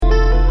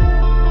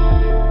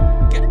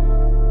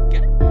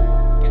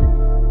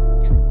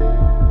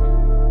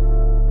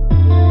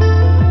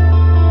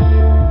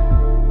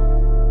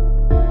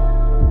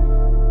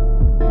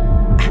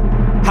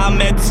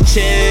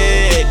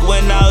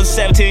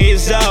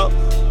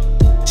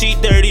She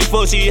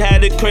 34, she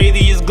had the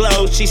craziest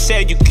glow. She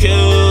said, you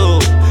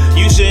cute,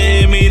 you should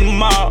hit me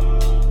tomorrow.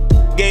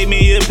 Gave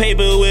me a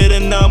paper with a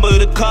number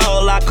to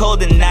call. I called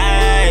the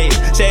night,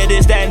 said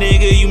it's that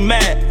nigga you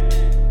met.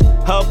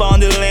 Up on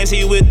the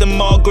Lancy with them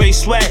all gray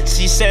sweats.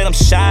 She said I'm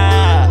shy,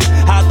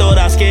 I thought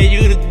I scared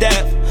you to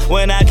death.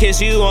 When I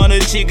kissed you on the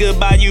cheek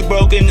goodbye, you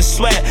broke into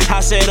sweat. I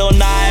said, oh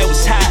nah, it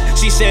was hot.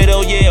 She said,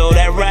 oh yeah, oh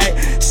that right.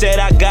 Said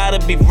I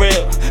gotta be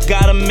real,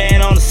 got a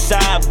man on the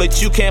side, but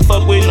you can't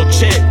fuck with no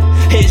chick.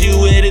 Hit you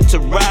with it to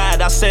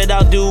ride. I said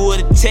I'll do what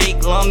it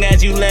take, long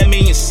as you let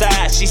me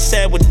inside. She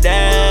said, what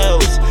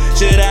else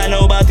should I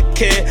know about the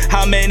kid?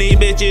 How many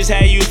bitches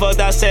had you fucked?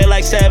 I said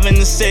like 7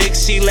 to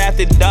 6. She laughed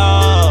at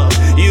dog,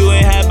 you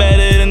ain't had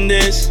better than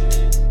this.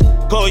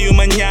 Call you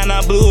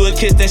mañana, blew a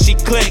kiss, then she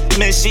clicked.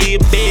 Man, she a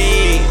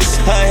beast.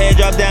 Her head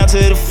dropped down to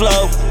the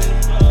floor.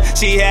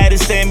 She had the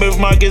same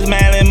birthmark as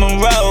Marilyn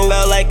Monroe.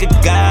 Felt like a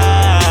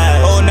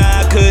god. Oh,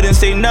 nah, I couldn't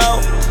say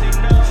no.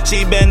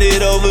 She bend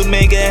it over,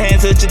 make her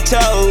hand touch her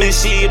toes. And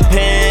she a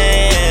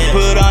pin,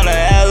 put on a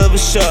hell of a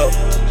show.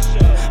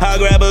 I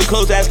grab her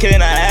close, ask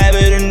can I have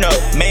it or no.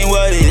 Mean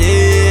what it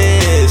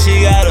is,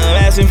 she got her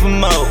asking for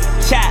more.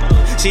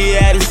 She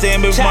had the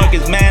same birthmark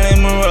as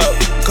Marilyn Monroe.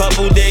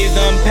 Couple days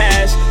done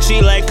passed,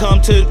 she like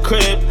come to the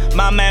crib.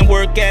 My man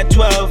work at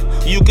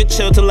 12, you could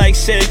chill till like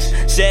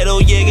 6. Said oh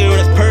yeah girl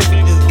that's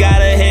perfect, just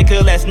got a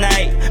haircut last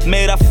night.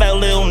 Made I felt a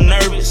little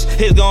nervous,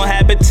 it's gon'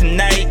 happen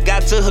tonight.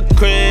 Got to her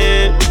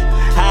crib,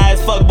 high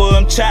as fuck boy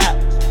I'm chopped.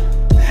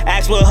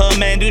 Asked what her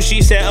man do,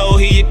 she said oh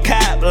he a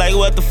cop. Like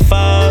what the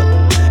fuck,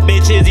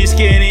 bitch is you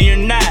skinny or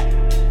not?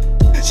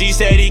 She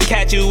said he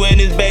catch you in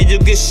his bed, you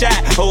get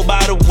shot. Oh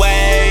by the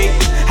way,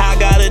 I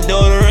got a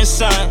daughter and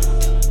son.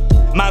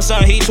 My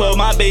son, he 12,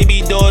 my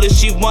baby daughter,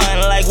 she 1.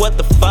 Like, what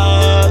the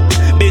fuck?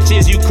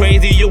 Bitches, you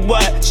crazy or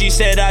what? She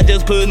said, I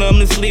just put them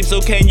to sleep, so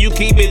can you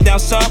keep it down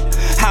some?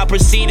 I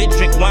proceeded to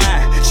drink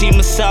wine. She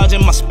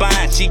massaging my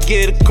spine. She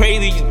get a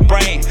crazy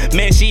brain.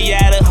 Man, she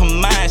out of her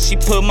mind. She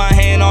put my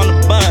hand on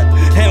the butt,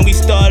 and we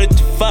started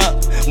to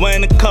fuck.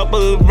 Went a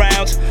couple of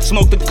rounds,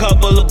 smoked a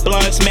couple of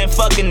blunts. Man,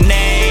 fucking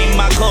name.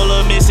 I call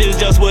her missus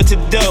just what to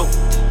do.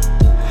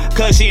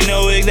 Cause she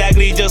know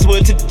exactly just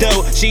what to do.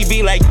 She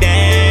be like,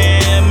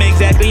 damn,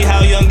 exactly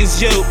how young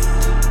is you?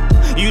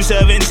 You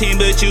 17,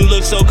 but you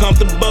look so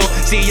comfortable.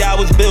 See, I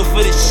was built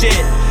for this shit.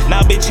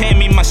 Now, bitch, hand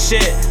me my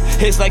shit.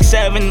 It's like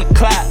 7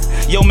 o'clock.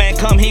 Yo, man,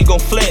 come, he gon'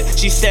 flip.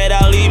 She said,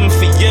 I'll leave him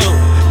for you.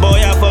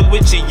 Boy, I fuck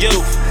with your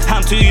youth.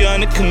 I'm too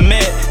young to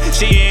commit.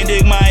 She ain't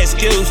dig my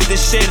excuse.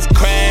 This shit's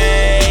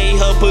cray.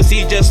 Her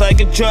pussy just like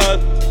a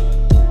drug.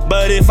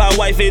 But if I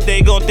wife it,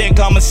 they gon' think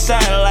I'm a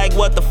son. Like,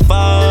 what the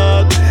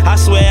fuck? I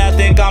swear I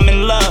think I'm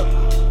in love.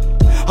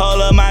 All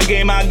of my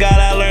game I got,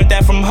 I learned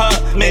that from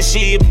her. Man,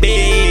 she a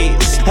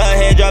beast. Her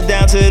head dropped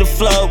down to the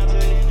floor.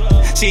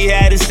 She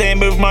had the same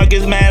birthmark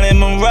as Marilyn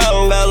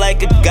Monroe. Felt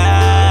like a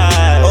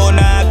god. Oh,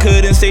 nah, I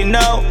couldn't say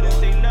no.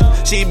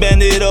 She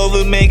bend it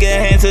over, make her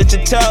hand touch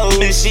her toes.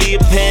 Man, she a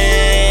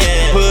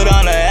pin, put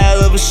on a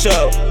hell of a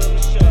show.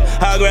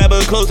 I grab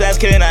her close, ask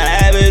can I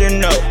have it or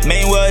no.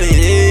 Mean what it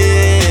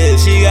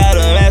is, she got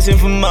her asking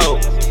for more.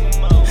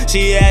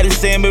 She had the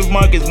same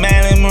birthmark as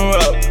Marilyn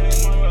Monroe.